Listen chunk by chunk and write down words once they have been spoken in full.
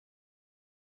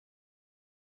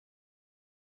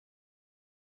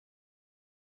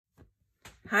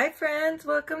Hi friends,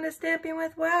 welcome to Stamping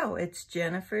with Wow. It's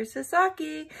Jennifer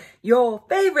Sasaki, your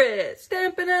favorite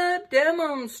Stampin' Up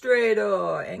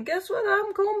demonstrator. And guess what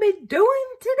I'm going to be doing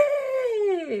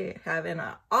today? Having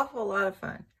an awful lot of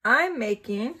fun. I'm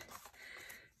making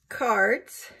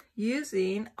cards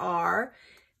using our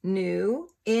new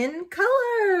in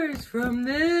colors from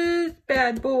this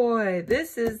bad boy.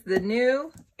 This is the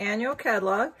new annual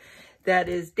catalog that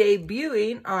is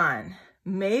debuting on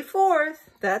May 4th,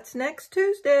 that's next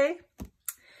Tuesday,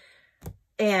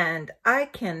 and I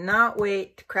cannot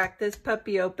wait to crack this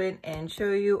puppy open and show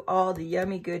you all the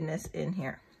yummy goodness in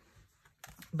here.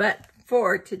 But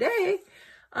for today,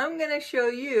 I'm going to show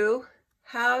you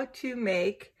how to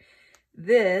make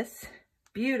this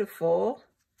beautiful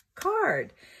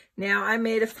card. Now, I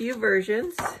made a few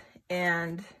versions,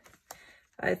 and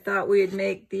I thought we'd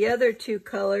make the other two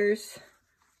colors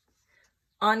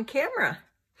on camera.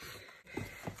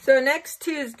 So next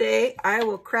Tuesday, I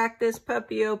will crack this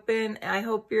puppy open. I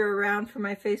hope you're around for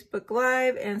my Facebook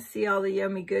Live and see all the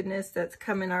yummy goodness that's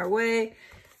coming our way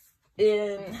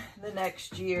in the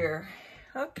next year.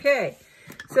 Okay,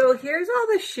 so here's all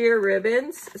the sheer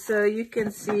ribbons. So you can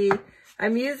see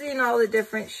I'm using all the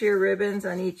different sheer ribbons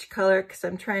on each color because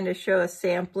I'm trying to show a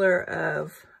sampler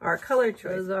of our color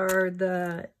choice. Those are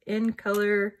the in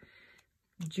color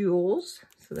jewels,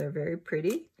 so they're very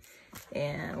pretty.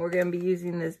 And we're going to be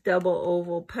using this double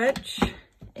oval punch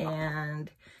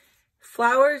and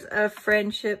Flowers of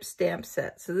Friendship stamp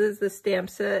set. So this is the stamp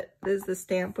set. This is the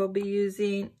stamp we'll be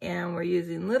using, and we're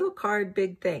using little card,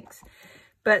 big thanks.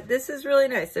 But this is really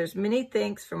nice. There's many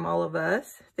thanks from all of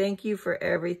us. Thank you for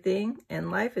everything,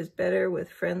 and life is better with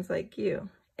friends like you.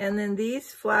 And then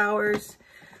these flowers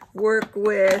work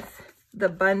with the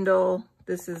bundle.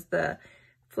 This is the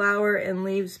Flower and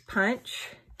Leaves punch,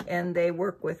 and they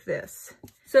work with this.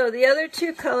 So the other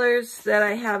two colors that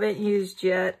I haven't used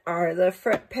yet are the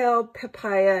Pale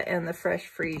Papaya and the Fresh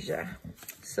Freesia.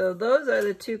 So those are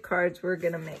the two cards we're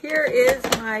gonna make. Here is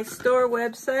my store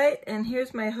website, and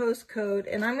here's my host code.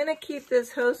 And I'm gonna keep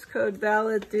this host code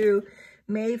valid through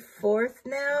May 4th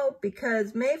now,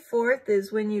 because May 4th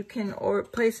is when you can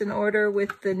place an order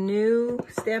with the new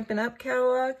Stampin' Up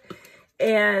catalog.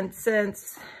 And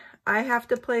since I have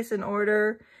to place an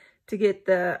order to get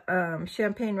the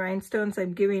champagne rhinestones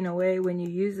I'm giving away when you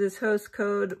use this host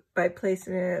code by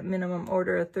placing a minimum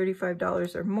order of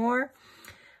 $35 or more.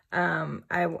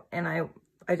 I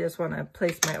just want to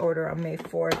place my order on May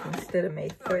 4th instead of May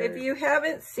 3rd. If you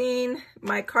haven't seen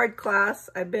my card class,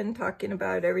 I've been talking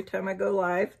about it every time I go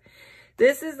live.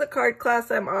 This is the card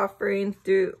class I'm offering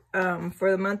through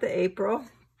for the month of April.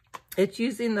 It's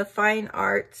using the Fine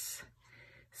Arts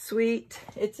Suite.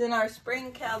 It's in our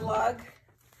spring catalog.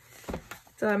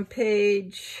 It's on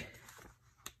page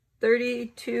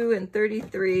 32 and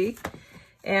 33.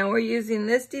 And we're using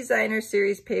this designer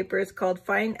series paper. It's called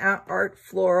Fine Art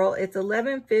Floral. It's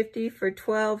 $11.50 for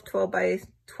 12 by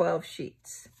 12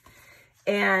 sheets.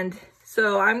 And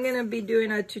so I'm going to be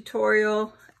doing a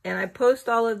tutorial, and I post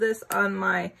all of this on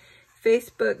my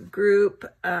Facebook group,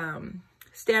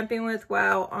 Stamping with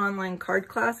Wow online card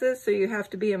classes. So you have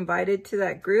to be invited to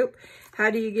that group. How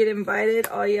do you get invited?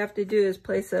 All you have to do is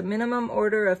place a minimum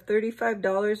order of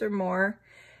 $35 or more,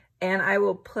 and I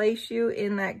will place you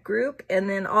in that group. And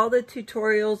then all the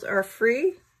tutorials are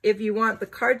free. If you want the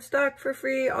cardstock for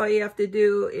free, all you have to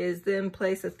do is then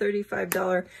place a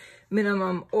 $35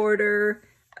 minimum order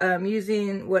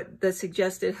using what the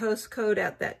suggested host code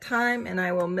at that time, and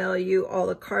I will mail you all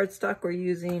the cardstock we're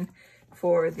using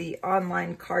for the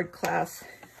online card class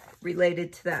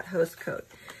related to that host code.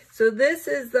 So this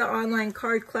is the online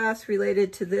card class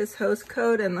related to this host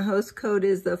code, and the host code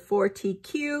is the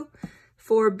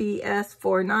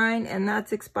 4TQ4BS49, and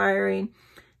that's expiring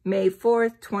May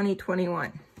 4th,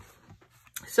 2021.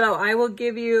 So I will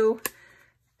give you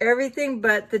everything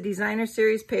but the designer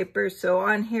series paper. So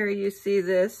on here you see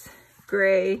this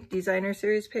gray designer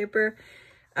series paper.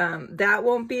 That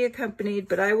won't be accompanied,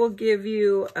 but I will give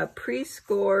you a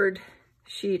pre-scored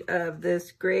sheet of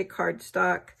this gray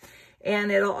cardstock,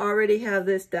 and it'll already have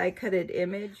this die-cutted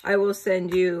image. I will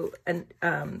send you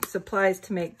supplies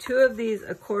to make 2 of these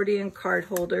accordion card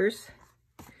holders,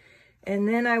 and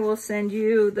then I will send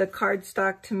you the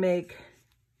cardstock to make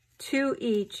 2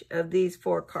 each of these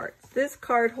 4 cards. This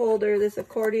card holder, this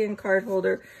accordion card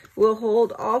holder, will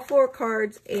hold all 4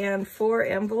 cards and 4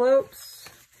 envelopes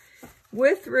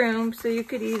with room, so you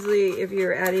could easily, if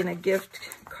you're adding a gift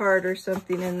card or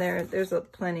something in there, there's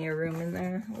plenty of room in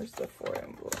there. Where's the 4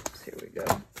 envelopes? Here we go.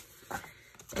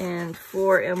 And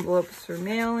 4 envelopes for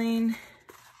mailing.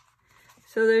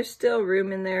 So there's still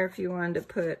room in there if you wanted to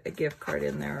put a gift card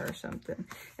in there or something.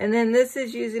 And then this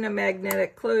is using a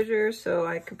magnetic closure, so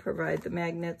I could provide the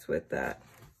magnets with that.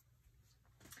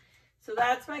 So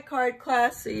that's my card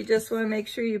class. So you just want to make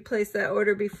sure you place that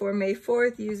order before May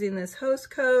 4th using this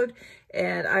host code,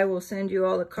 and I will send you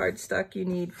all the card stock you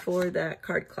need for that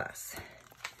card class.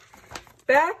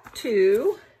 Back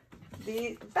to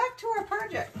our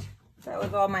project. That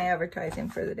was all my advertising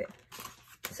for the day.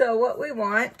 So what we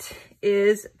want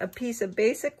is a piece of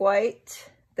basic white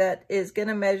that is going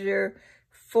to measure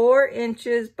 4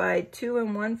 inches by 2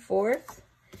 1/4.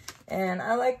 And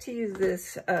I like to use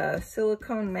this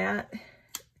silicone mat.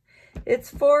 It's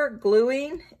for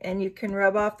gluing, and you can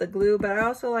rub off the glue, but I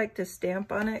also like to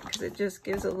stamp on it because it just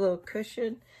gives a little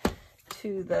cushion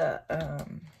to the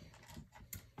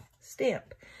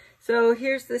stamp. So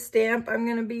here's the stamp I'm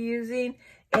going to be using,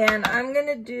 and I'm going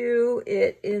to do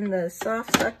it in the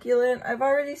soft succulent. I've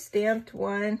already stamped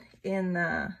one in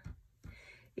the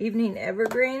evening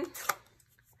evergreen.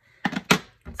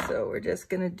 So we're just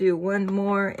going to do one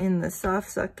more in the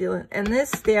soft succulent. And this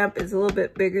stamp is a little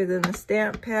bit bigger than the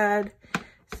stamp pad.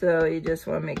 So you just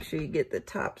want to make sure you get the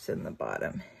tops and the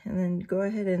bottom. And then go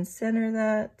ahead and center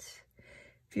that.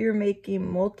 If you're making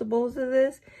multiples of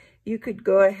this, you could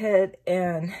go ahead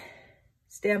and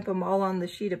stamp them all on the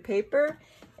sheet of paper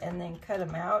and then cut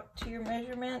them out to your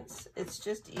measurements. It's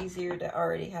just easier to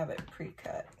already have it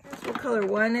pre-cut. We'll color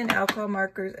one in alcohol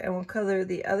markers, and we'll color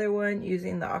the other one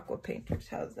using the aqua painters.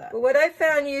 How's that? But what I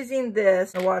found using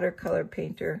this, the watercolor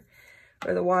painter,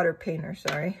 or the water painter,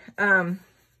 sorry. So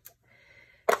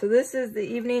this is the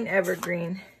evening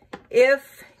evergreen.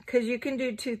 Because you can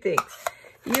do 2 things.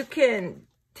 You can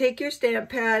take your stamp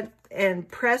pad and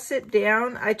press it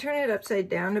down. I turn it upside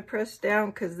down to press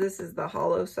down because this is the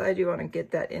hollow side. You want to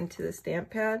get that into the stamp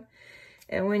pad.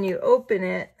 And when you open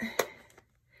it,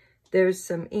 there's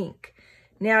some ink.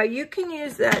 Now you can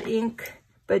use that ink,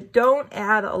 but don't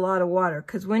add a lot of water,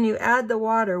 because when you add the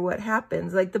water, what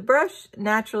happens, like the brush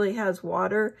naturally has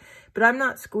water, but I'm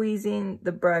not squeezing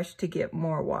the brush to get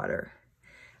more water.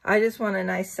 I just want a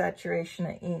nice saturation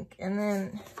of ink. And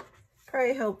then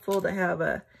probably helpful to have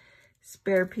a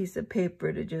spare piece of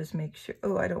paper to just make sure.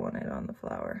 Oh, I don't want it on the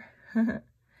flower. Oh,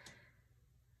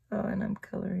 and I'm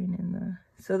coloring in the,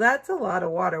 so that's a lot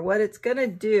of water. What it's gonna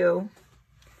do,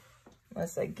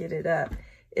 unless I get it up,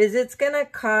 is it's gonna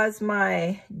cause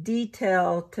my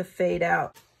detail to fade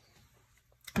out.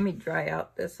 Let me dry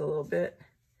out this a little bit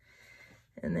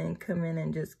and then come in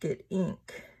and just get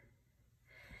ink.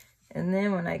 And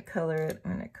then when I color it,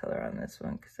 I'm gonna color on this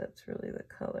one because that's really the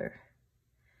color.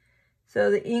 So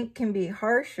the ink can be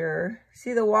harsher.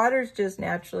 See, the water's just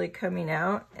naturally coming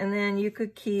out. And then you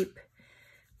could keep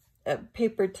a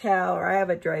paper towel, or I have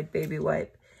a dried baby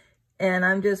wipe, and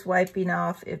I'm just wiping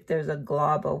off if there's a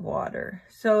glob of water.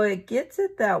 So it gets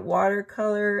it that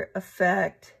watercolor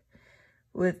effect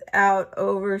without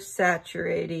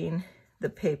oversaturating the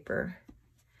paper.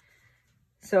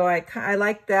 So I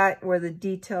like that where the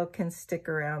detail can stick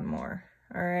around more.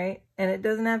 All right. And it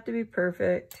doesn't have to be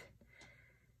perfect.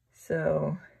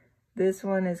 So this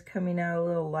one is coming out a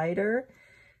little lighter,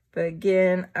 but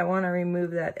again, I want to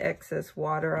remove that excess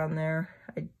water on there.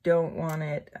 I don't want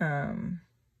it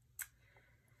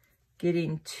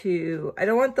getting too, I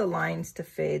don't want the lines to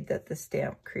fade that the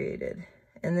stamp created.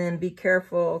 And then be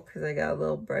careful, because I got a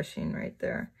little brushing right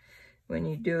there when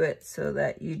you do it, so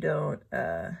that you don't,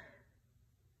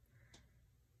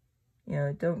 you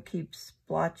know, don't keep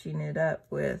splotching it up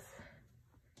with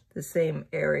the same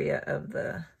area of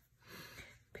the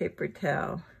paper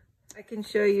towel. I can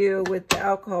show you with the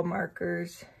alcohol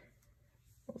markers.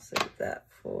 We'll save that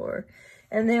for.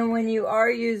 And then when you are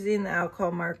using the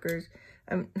alcohol markers,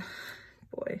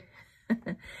 boy,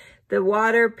 the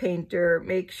water painter,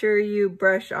 make sure you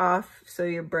brush off so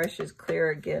your brush is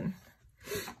clear again.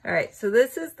 All right, so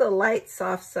this is the light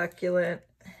soft succulent,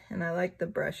 and I like the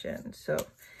brush end. So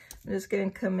I'm just going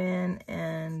to come in,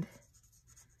 and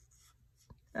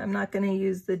I'm not going to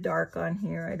use the dark on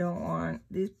here. I don't want,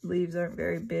 these leaves aren't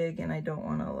very big, and I don't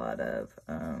want a lot of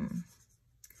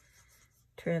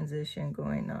transition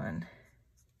going on.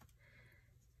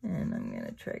 And I'm going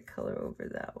to try color over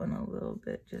that one a little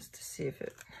bit just to see if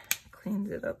it cleans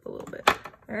it up a little bit.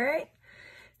 All right.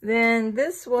 Then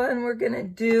this one we're going to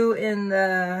do in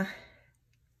the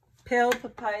pale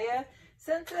papaya.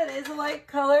 Since that is a light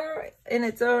color in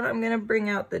its own, I'm going to bring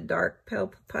out the dark pale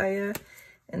papaya,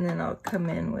 and then I'll come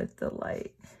in with the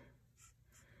light.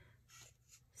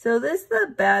 So this is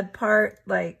the bad part,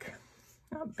 like,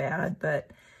 not bad, but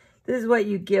this is what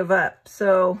you give up.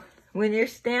 So when you're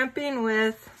stamping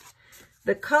with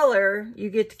the color, you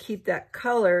get to keep that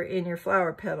color in your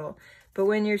flower petal. But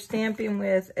when you're stamping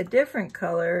with a different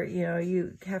color, you know,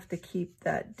 you have to keep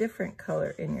that different color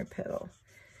in your petal.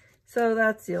 So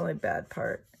that's the only bad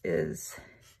part is,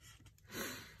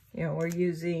 you know,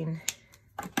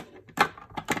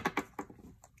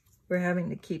 we're having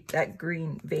to keep that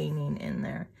green veining in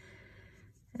there.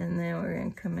 And then we're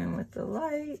going to come in with the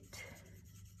light.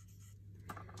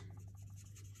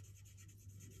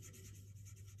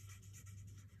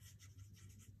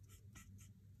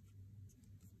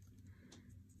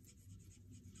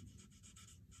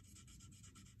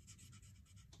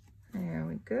 There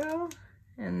we go.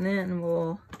 And then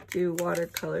we'll do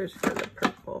watercolors for the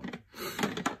purple.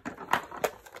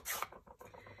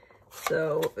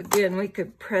 So again, we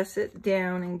could press it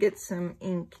down and get some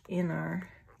ink in our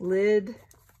lid.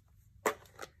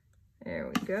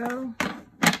 There we go.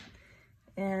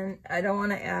 And I don't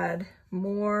want to add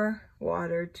more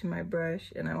water to my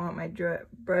brush, and I want my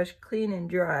brush clean and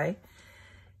dry.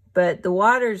 But the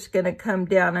water's going to come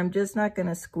down. I'm just not going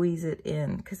to squeeze it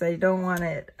in because I don't want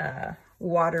it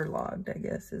waterlogged, I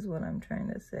guess is what I'm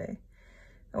trying to say.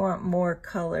 I want more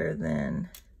color than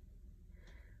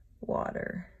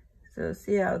water. So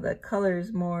see how the color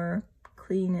is more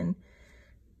clean and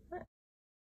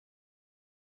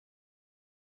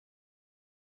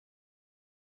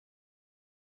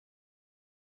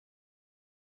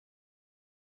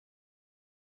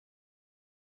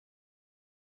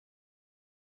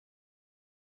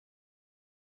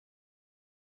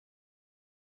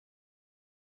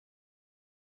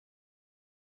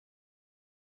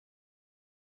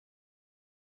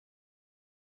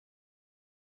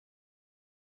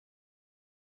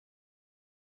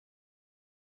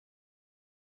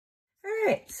all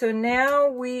right, so now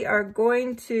we are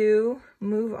going to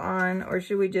move on, or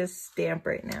should we just stamp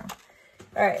right now?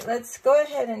 All right, let's go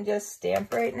ahead and just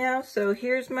stamp right now. So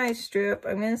here's my strip.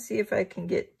 I'm going to see if I can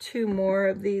get 2 more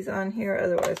of these on here.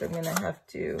 Otherwise, I'm going to have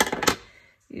to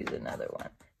use another one.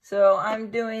 So I'm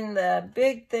doing the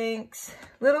big thanks,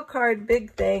 little card,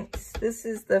 big thanks. This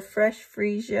is the fresh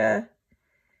Freesia.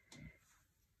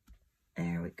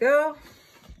 There we go.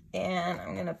 And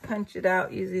I'm going to punch it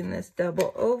out using this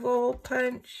double oval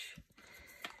punch.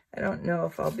 I don't know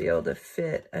if I'll be able to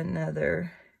fit the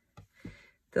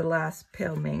last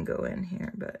pale mango in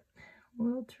here, but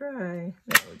we'll try.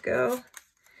 There we go.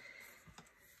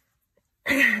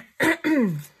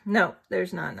 No,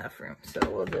 there's not enough room, so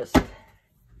we'll just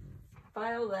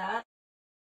file that.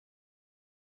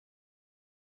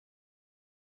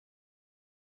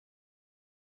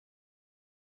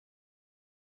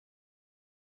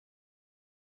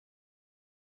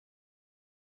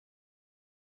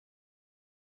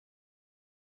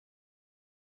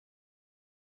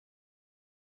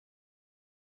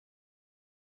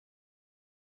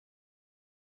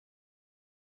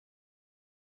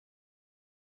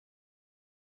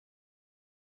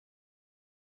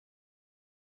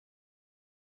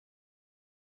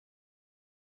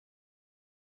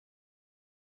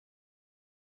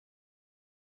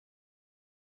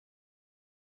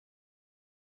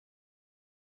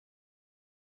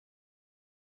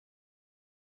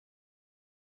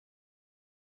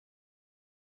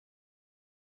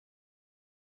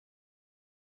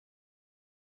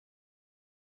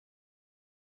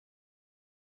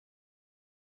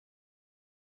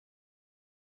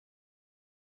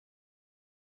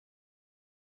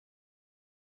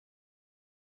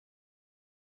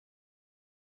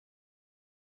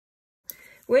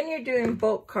 When you're doing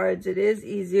bulk cards, it is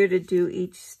easier to do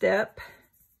each step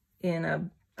in a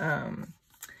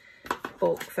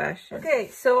bulk fashion. Okay,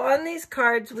 so on these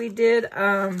cards we did,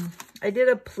 I did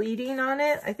a pleating on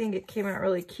it. I think it came out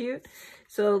really cute.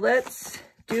 So let's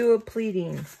do a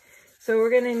pleating. So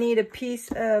we're going to need a piece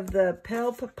of the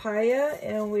pale papaya,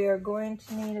 and we are going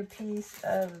to need a piece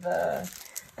of the,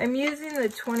 I'm using the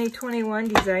 2021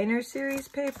 designer series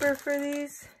paper for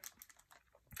these.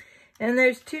 And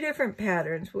there's 2 different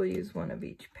patterns. We'll use one of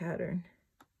each pattern.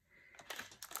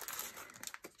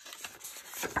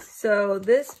 So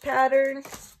this pattern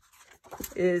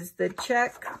is the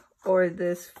check, or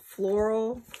this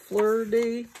floral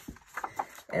fleur-de.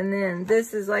 And then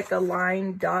this is like a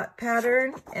line dot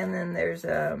pattern. And then there's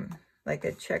like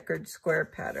a checkered square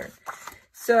pattern.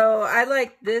 So I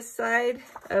like this side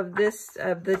of this,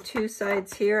 of the 2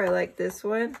 sides here. I like this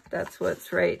one. That's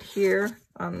what's right here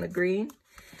on the green.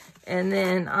 And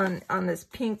then on this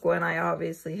pink one, I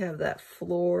obviously have that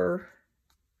fleur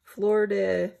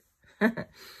de, that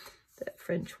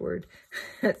French word.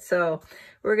 So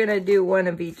we're going to do one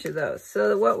of each of those.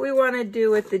 So what we want to do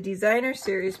with the designer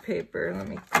series paper, let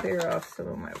me clear off some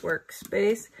of my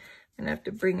workspace. gonna have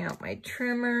to bring out my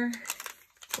trimmer.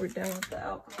 We're done with the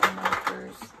alcohol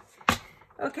markers.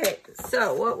 Okay,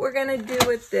 so what we're gonna do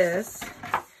with this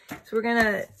is we're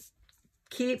gonna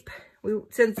keep,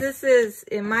 since this is,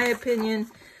 in my opinion,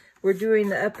 we're doing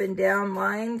the up and down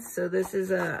lines, so this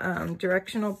is a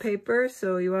directional paper,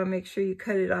 so you want to make sure you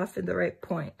cut it off at the right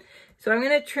point. So I'm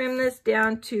going to trim this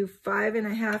down to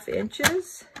 5.5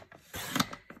 inches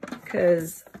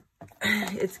because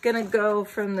it's going to go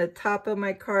from the top of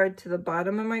my card to the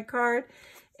bottom of my card,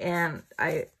 and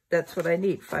that's what I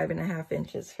need, 5.5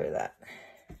 inches for that.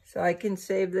 So I can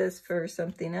save this for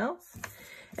something else.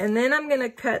 And then I'm going to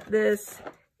cut this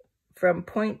from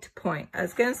point to point. I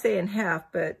was going to say in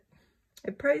half, but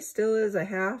it probably still is a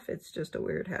half. It's just a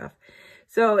weird half.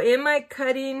 So in my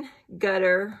cutting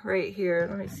gutter right here,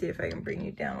 let me see if I can bring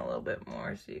you down a little bit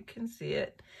more so you can see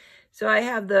it. So I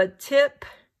have the tip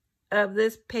of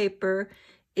this paper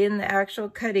in the actual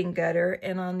cutting gutter,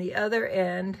 and on the other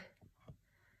end,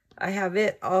 I have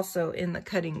it also in the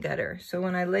cutting gutter. So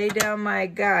when I lay down my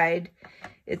guide,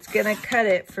 it's gonna cut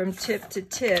it from tip to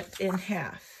tip in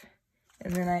half.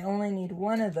 And then I only need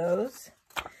one of those.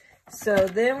 So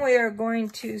then we are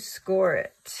going to score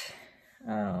it.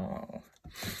 Oh,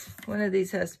 one of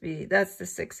these has to be, that's the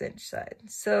 6-inch side.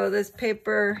 So this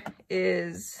paper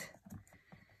is,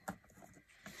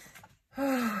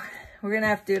 we're gonna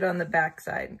have to do it on the back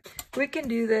side. We can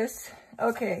do this.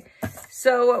 Okay,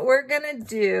 so what we're gonna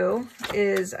do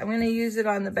is, I'm gonna use it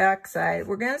on the back side.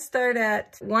 We're gonna start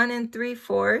at 1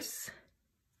 3/4,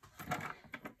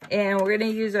 and we're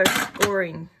gonna use our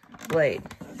scoring blade.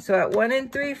 So at 1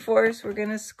 3/4, we're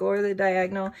gonna score the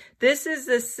diagonal. This is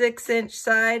the 6-inch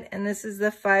side, and this is the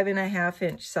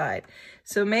 5.5-inch side.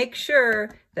 So make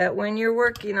sure that when you're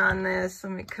working on this,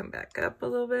 let me come back up a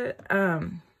little bit.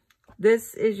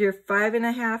 This is your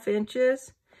 5.5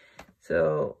 inches.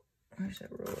 So where's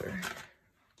that ruler?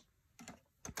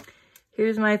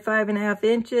 Here's my 5.5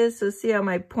 inches. So see how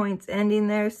my point's ending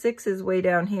there? 6 is way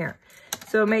down here.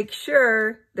 So make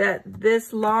sure that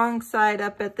this long side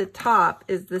up at the top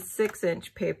is the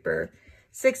 6-inch paper,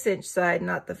 6-inch side,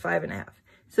 not the 5.5.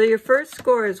 So your first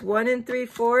score is 1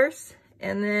 3/4,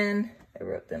 and then I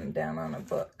wrote them down on a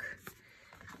book.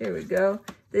 Here we go.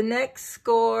 The next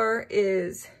score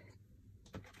is,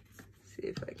 see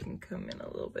if I can come in a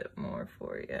little bit more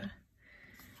for you.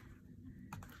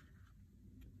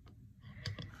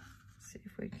 See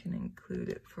if we can include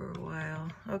it for a while.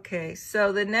 Okay,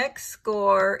 so the next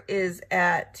score is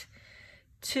at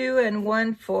 2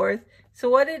 1/4. So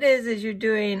what it is you're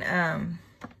doing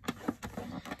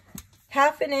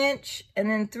 1/2 inch and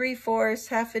then 3/4,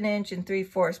 1/2 inch and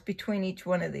 3/4 between each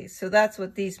one of these. So that's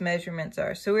what these measurements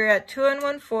are. So we're at 2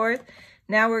 1/4.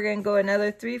 Now we're going to go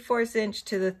another 3/4 inch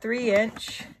to the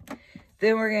 3-inch.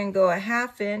 Then we're going to go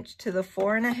 1/2 inch to the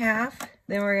 4 1/2.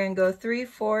 Then we're going to go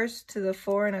 3/4 to the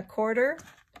 4 1/4.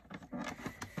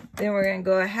 Then we're going to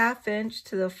go 1/2 inch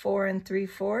to the 4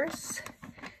 3/4.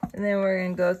 And then we're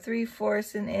going to go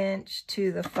 3/4 an inch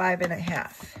to the 5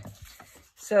 1/2.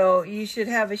 So you should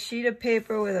have a sheet of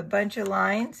paper with a bunch of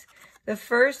lines.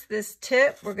 This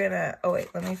tip, we're going to, oh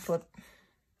wait, let me flip.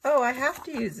 Oh, I have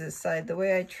to use this side the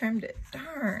way I trimmed it.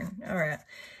 Darn. All right.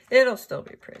 It'll still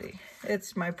be pretty.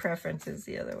 My preference is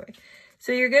the other way.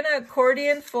 So you're going to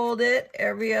accordion fold it.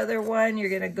 Every other one,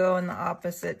 you're going to go in the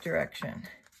opposite direction.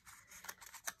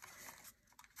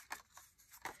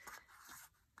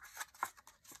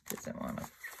 Doesn't want to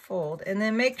fold. And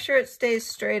then make sure it stays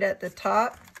straight at the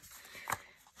top.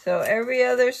 So every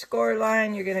other score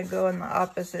line, you're going to go in the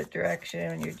opposite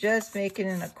direction. You're just making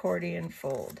an accordion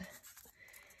fold.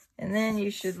 And then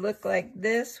you should look like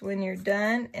this when you're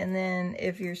done. And then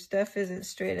if your stuff isn't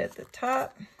straight at the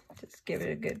top, just give it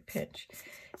a good pinch.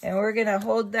 And we're going to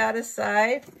hold that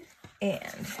aside,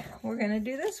 and we're going to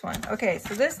do this one. Okay,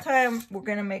 so this time we're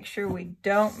going to make sure we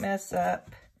don't mess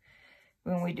up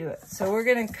when we do it. So we're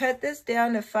going to cut this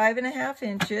down to 5.5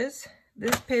 inches.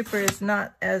 This paper is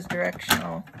not as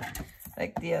directional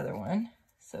like the other one.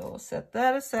 So we'll set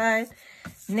that aside.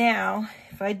 Now,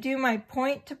 if I do my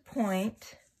point to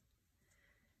point,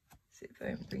 see if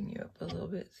I can bring you up a little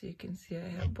bit so you can see I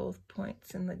have both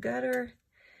points in the gutter.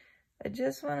 I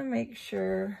just want to make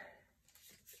sure.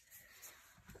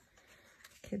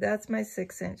 Okay, that's my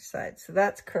 6-inch side. So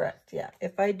that's correct. Yeah,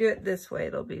 if I do it this way,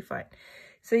 it'll be fine.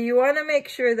 So you want to make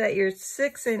sure that your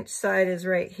 6-inch side is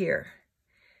right here.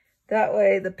 That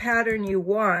way the pattern you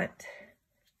want,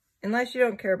 unless you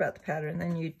don't care about the pattern,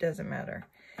 then it doesn't matter.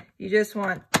 You just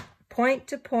want point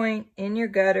to point in your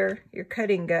gutter, your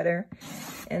cutting gutter,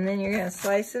 and then you're going to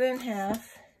slice it in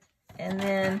half, and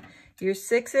then your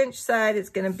 6-inch side is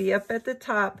going to be up at the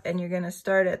top, and you're going to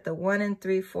start at the 1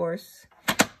 3/4,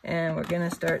 and we're going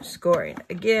to start scoring.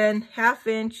 Again, 1/2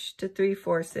 inch to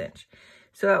 3/4 inch.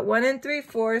 So at 1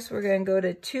 3/4, we're going to go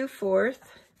to 2/4.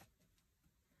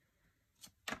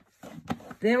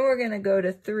 Then we're going to go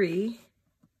to 3.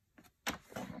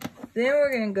 Then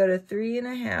we're going to go to 3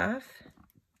 1/2.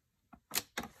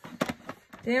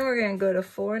 Then we're going to go to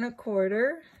 4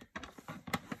 1/4.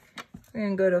 We're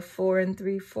going to go to 4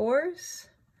 3/4.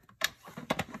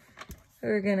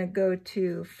 We're going to go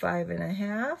to 5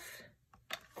 1/2.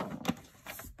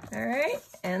 All right,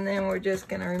 and then we're just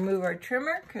going to remove our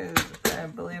trimmer because I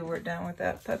believe we're done with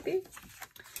that puppy.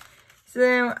 So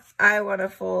then I want to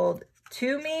fold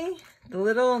to me. The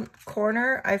little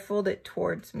corner, I fold it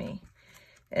towards me.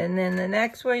 And then the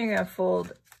next one, you're going to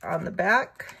fold on the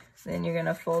back. Then you're going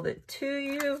to fold it to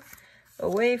you,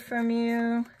 away from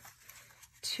you,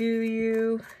 to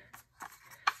you,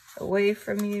 away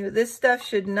from you. This stuff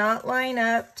should not line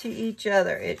up to each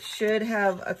other. It should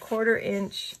have a 1/4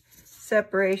 inch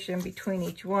separation between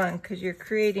each one because you're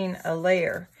creating a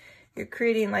layer. You're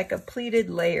creating like a pleated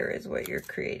layer is what you're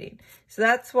creating. So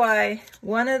that's why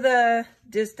one of the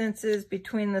distances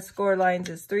between the score lines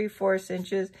is 3/4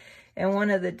 inches and one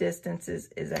of the distances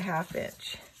is a 1/2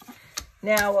 inch.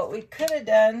 Now what we could have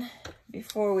done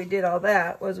before we did all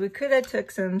that was we could have took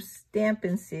some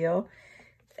Stampin' Seal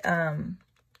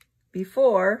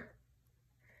before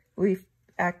we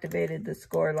activated the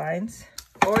score lines,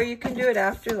 or you can do it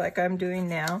after like I'm doing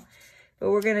now.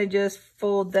 But we're going to just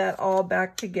fold that all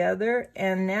back together,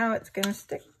 and now it's going to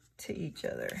stick to each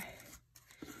other.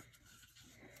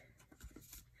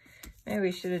 Maybe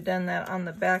we should have done that on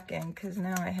the back end because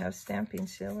now I have Stampin'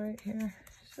 Seal right here.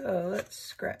 So let's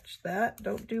scratch that.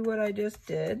 Don't do what I just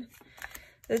did.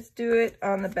 Let's do it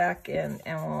on the back end,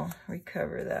 and we'll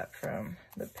recover that from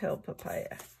the pale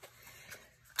papaya.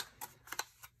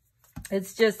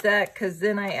 It's just that because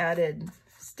then I added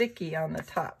sticky on the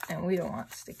top, and we don't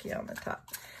want sticky on the top.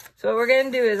 So what we're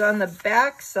going to do is on the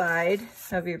back side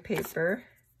of your paper,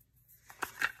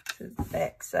 this is the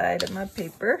back side of my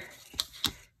paper.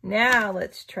 Now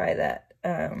let's try that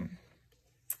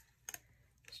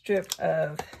strip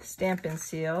of Stampin'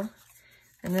 Seal,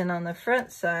 and then on the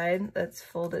front side, let's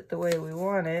fold it the way we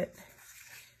want it.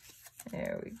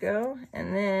 There we go.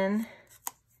 And then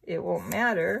it won't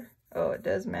matter. Oh, it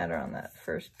does matter on that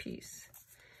first piece.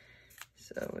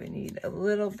 So we need a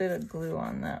little bit of glue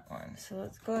on that one. So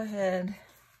let's go ahead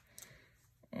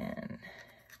and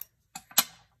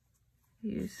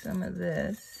use some of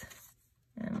this,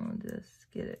 and we'll just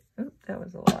get it. Oop, that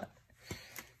was a lot.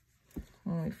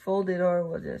 When we fold it over,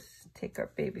 we'll just take our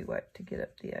baby wipe to get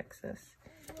up the excess.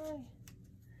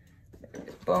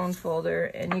 Bone folder,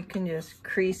 and you can just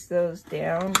crease those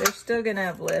down. They're still gonna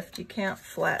have lift. You can't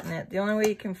flatten it. The only way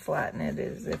you can flatten it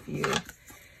is if you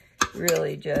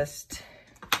really just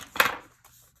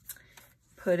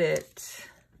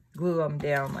glue them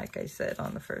down like I said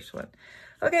on the first one.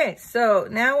 Okay, so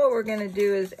now what we're gonna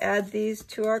do is add these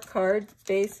to our card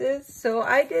bases. So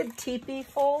I did teepee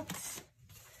folds.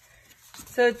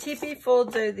 So teepee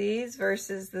folds are these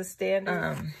versus the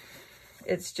standard.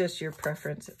 It's just your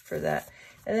preference for that.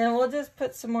 And then we'll just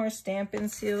put some more Stampin'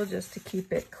 Seal just to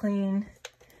keep it clean.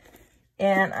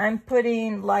 And I'm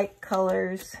putting light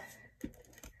colors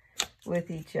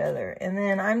with each other. And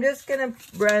then I'm just going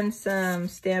to run some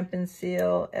Stampin'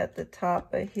 Seal at the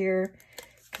top of here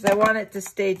because I want it to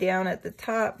stay down at the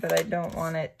top, but I don't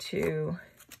want it to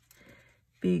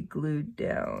be glued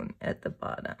down at the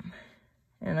bottom.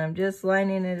 And I'm just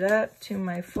lining it up to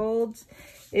my folds.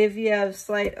 If you have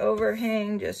slight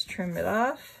overhang, just trim it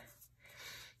off.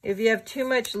 If you have too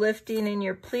much lifting in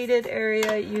your pleated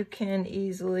area, you can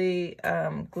easily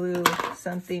glue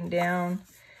something down.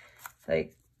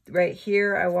 Like right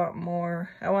here, I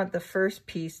want the first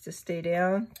piece to stay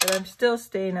down, but I'm still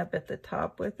staying up at the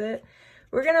top with it.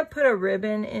 We're gonna put a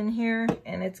ribbon in here,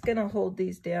 and it's gonna hold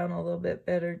these down a little bit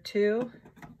better too.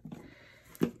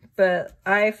 But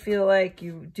I feel like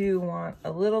you do want a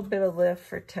little bit of lift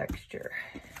for texture.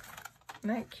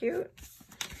 Isn't that cute?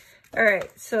 All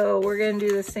right, so we're gonna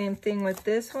do the same thing with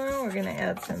this one. We're gonna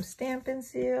add some Stampin'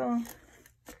 Seal.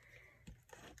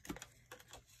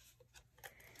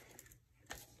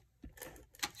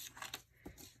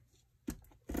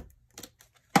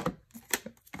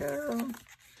 Go.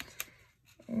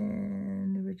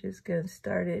 And we're just gonna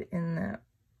start it in that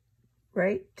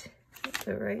right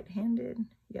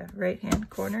hand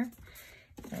corner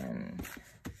and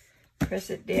press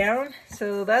it down.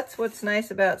 So that's what's nice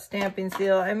about Stampin'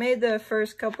 Seal. I made the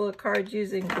first couple of cards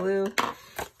using glue,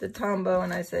 the Tombow,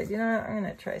 and I said, you know what, I'm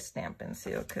gonna try Stampin'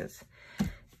 Seal because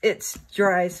it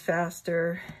dries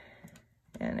faster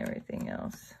and everything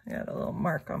else. I got a little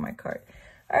mark on my card.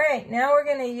 All right, now we're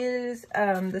gonna use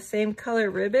the same color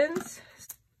ribbons.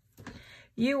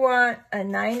 You want a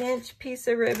 9-inch piece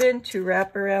of ribbon to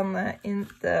wrap around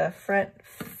the front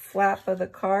flap of the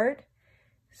card.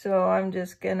 So I'm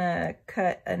just gonna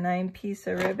cut a 9-piece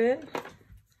of ribbon.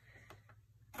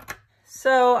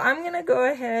 So I'm gonna go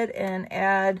ahead and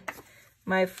add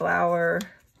my flower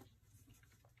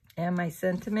and my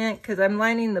sentiment because I'm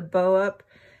lining the bow up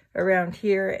around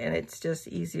here and it's just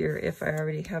easier if I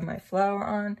already have my flower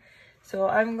on. So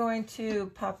I'm going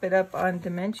to pop it up on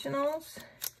dimensionals.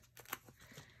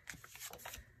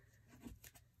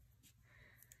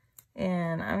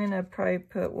 And I'm gonna probably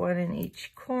put one in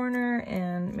each corner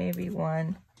and maybe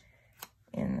one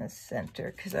in the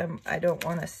center because I don't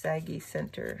want a saggy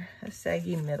center, a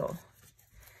saggy middle.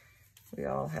 We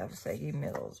all have saggy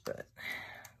middles, but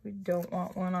we don't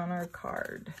want one on our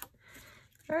card.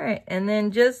 All right, and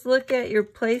then just look at your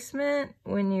placement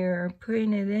when you're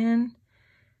putting it in.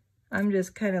 I'm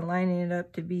just kind of lining it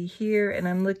up to be here, and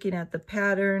I'm looking at the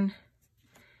pattern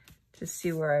to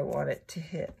see where I want it to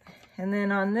hit. And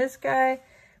then on this guy,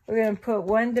 we're gonna put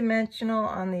one dimensional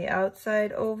on the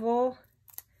outside oval,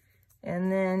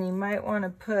 and then you might wanna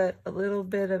put a little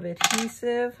bit of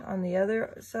adhesive on the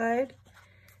other side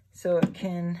so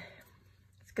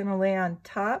it's gonna lay on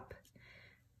top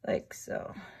like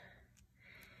so.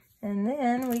 And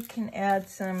then we can add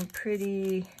some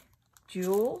pretty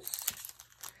jewels.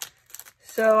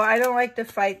 So I don't like to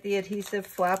fight the adhesive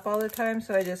flap all the time,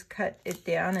 so I just cut it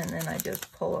down and then I just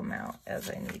pull them out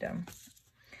as I need them.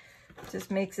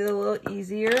 Just makes it a little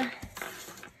easier.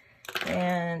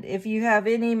 And if you have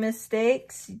any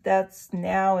mistakes,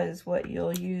 now is what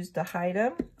you'll use to hide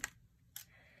them.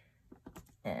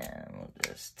 And we'll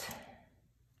just,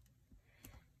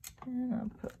 and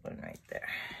I'll put one right there.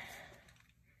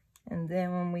 And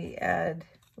then when we add,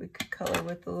 we could color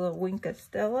with a little Winka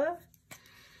Stella.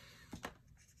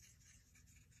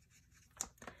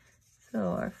 So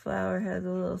our flower has a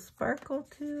little sparkle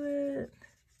to it.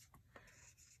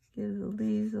 Gives the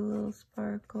leaves a little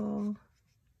sparkle.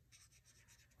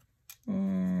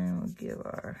 And we'll give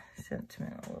our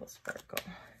sentiment a little sparkle.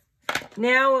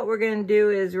 Now what we're going to do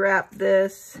is wrap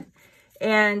this.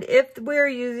 And if we're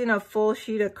using a full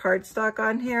sheet of cardstock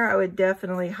on here, I would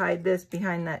definitely hide this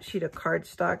behind that sheet of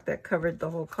cardstock that covered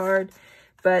the whole card.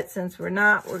 But since we're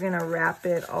not, we're going to wrap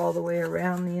it all the way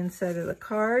around the inside of the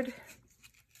card.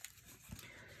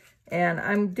 And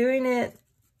I'm doing it,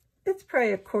 it's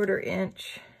probably a 1/4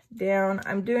 inch down.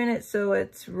 I'm doing it so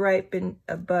it's right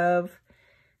above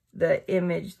the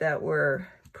image that we're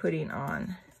putting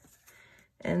on.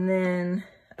 And then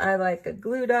I like a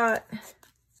glue dot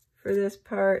for this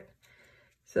part.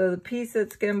 So the piece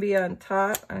that's going to be on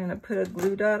top, I'm going to put a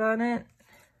glue dot on it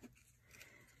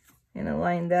and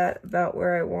align that about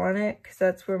where I want it because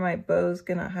that's where my bow's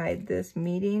going to hide this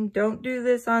meeting. Don't do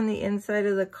this on the inside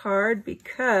of the card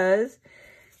because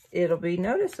it'll be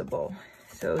noticeable.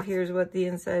 So here's what the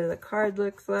inside of the card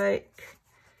looks like.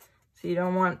 So you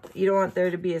don't want there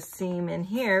to be a seam in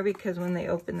here because when they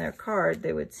open their card,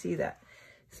 they would see that.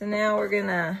 So now we're going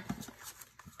to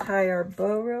tie our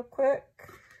bow real quick.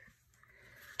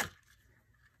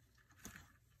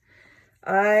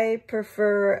 I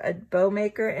prefer a bow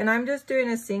maker, and I'm just doing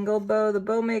a single bow. The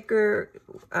bow maker,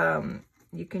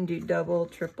 you can do double,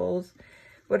 triples.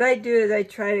 What I do is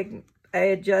I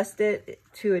adjust it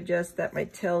to adjust that my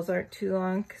tails aren't too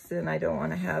long, because then I don't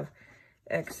want to have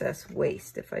excess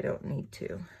waste if I don't need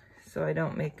to. So I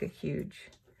don't make a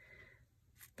huge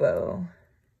bow.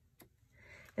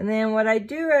 And then what I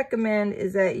do recommend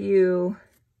is that you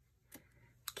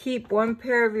keep one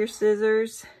pair of your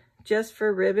scissors just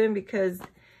for ribbon because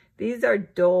these are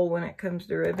dull when it comes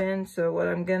to ribbon. So what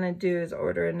I'm going to do is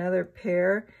order another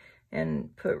pair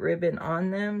and put ribbon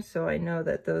on them so I know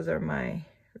that those are my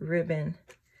ribbon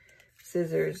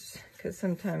scissors because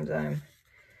sometimes I'm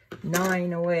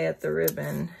gnawing away at the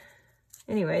ribbon.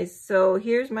 Anyways, so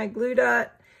here's my glue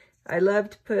dot. I love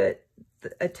to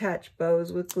attach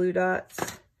bows with glue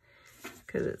dots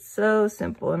because it's so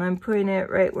simple, and I'm putting it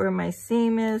right where my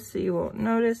seam is so you won't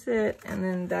notice it. And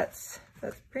then that's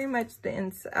pretty much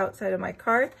the outside of my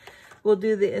card. We'll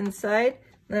do the inside.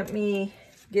 Let me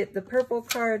get the purple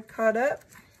card caught up.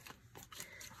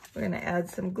 We're going to add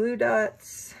some glue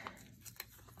dots.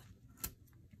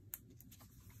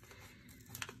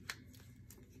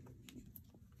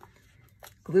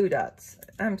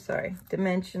 I'm sorry,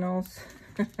 dimensionals.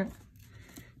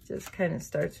 Just kind of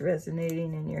starts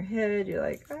resonating in your head. You're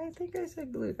like, I think I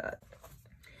said glue dot.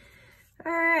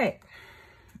 All right.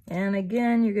 And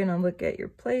again, you're going to look at your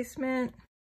placement.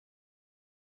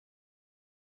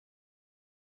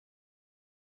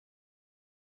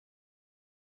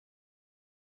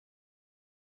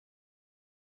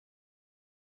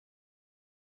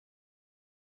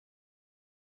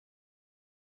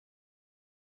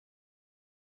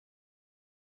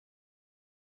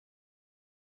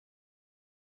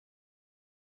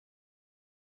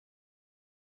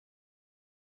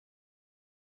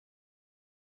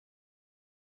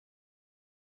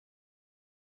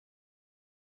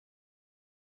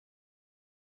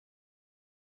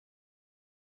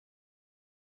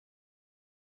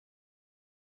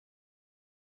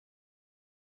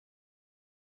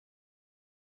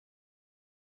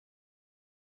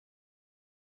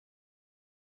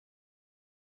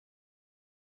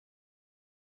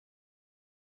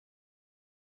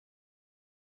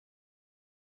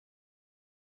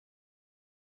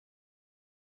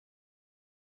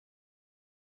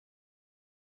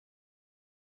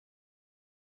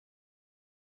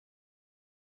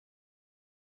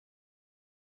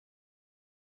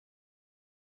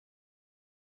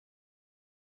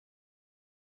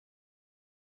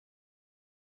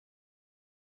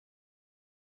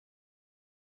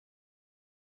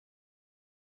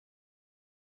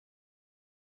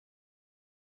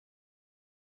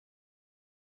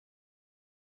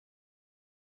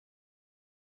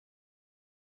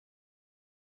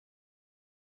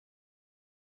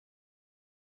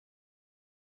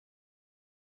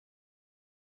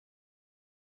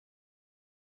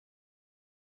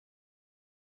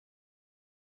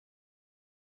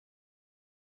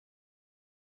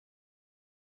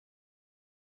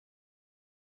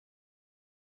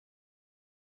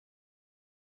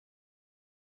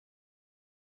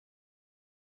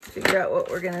 figure out what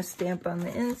we're gonna stamp on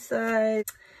the inside.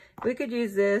 We could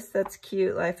use this. That's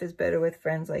cute. Life is better with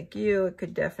friends like you. It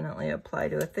could definitely apply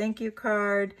to a thank you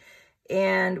card.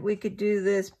 And we could do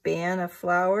this band of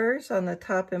flowers on the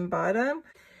top and bottom.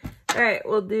 All right,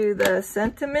 we'll do the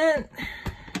sentiment.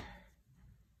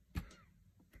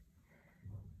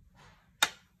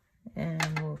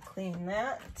 And we'll clean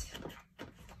that.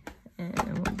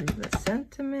 And we'll do the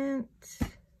sentiment.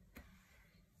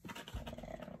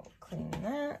 And we'll clean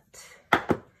that.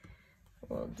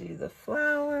 We'll do the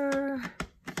flower.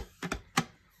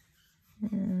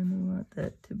 And we want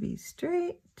that to be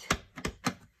straight.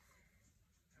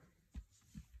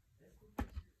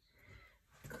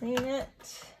 Clean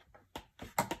it.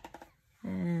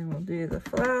 And we'll do the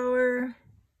flower.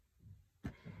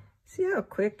 See how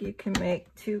quick you can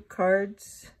make 2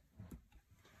 cards?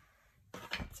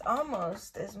 It's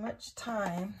almost as much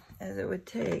time as it would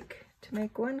take to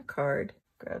make 1 card.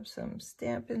 Grab some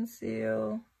Stampin'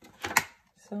 Seal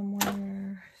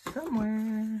somewhere.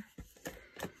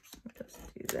 Let's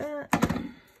do that.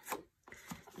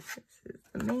 This is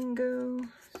the mango.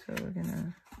 So we're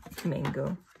gonna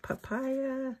mango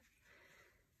papaya.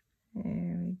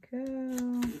 There we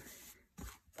go.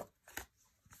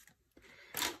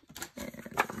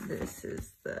 And this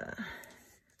is the,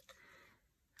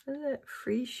 what is it?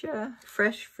 Freesia?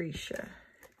 Fresh Freesia.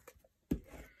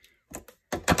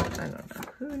 I don't know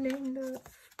who named the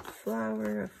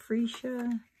flower of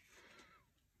Freesia.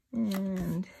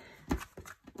 And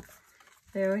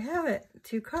there we have it,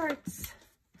 2 cards.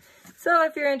 So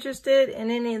if you're interested in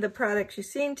any of the products you've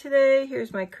seen today,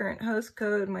 here's my current host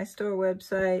code, my store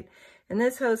website. And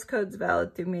this host code's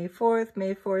valid through May 4th.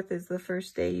 May 4th is the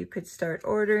first day you could start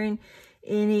ordering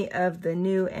any of the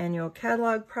new annual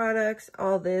catalog products.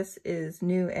 All this is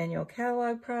new annual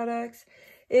catalog products.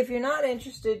 If you're not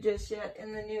interested just yet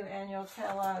in the new annual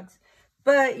catalogs,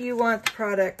 but you want the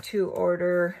product to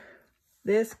order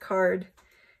this card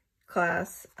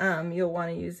class, you'll want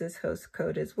to use this host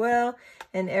code as well.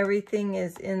 And everything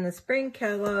is in the spring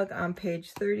catalog on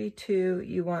page 32.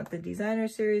 You want the designer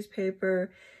series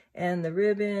paper and the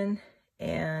ribbon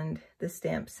and the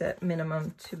stamp set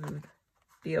minimum to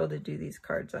be able to do these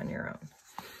cards on your own.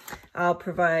 I'll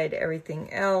provide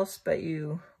everything else, but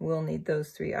you will need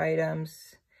those 3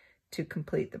 items to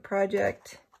complete the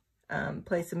project.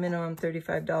 Place a minimum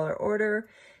 $35 order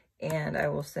and I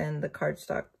will send the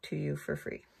cardstock to you for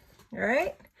free. All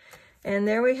right, and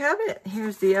there we have it.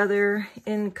 Here's the other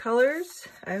in colors.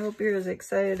 I hope you're as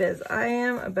excited as I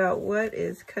am about what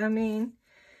is coming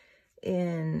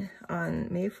in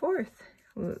on May 4th.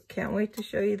 We can't wait to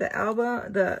show you the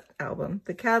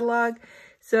catalog.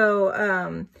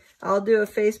 So I'll do a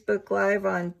Facebook Live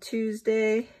on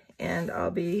Tuesday, and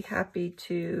I'll be happy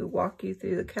to walk you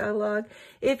through the catalog.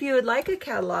 If you would like a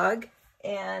catalog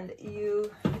and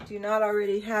you do not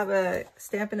already have a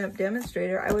Stampin' Up!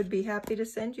 Demonstrator, I would be happy to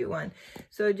send you one.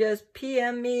 So just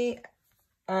PM me,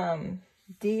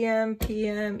 DM,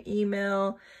 PM,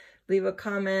 email, leave a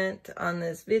comment on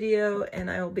this video, and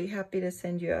I will be happy to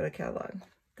send you out a catalog.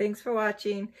 Thanks for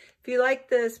watching. If you like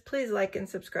this, please like and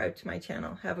subscribe to my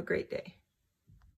channel. Have a great day.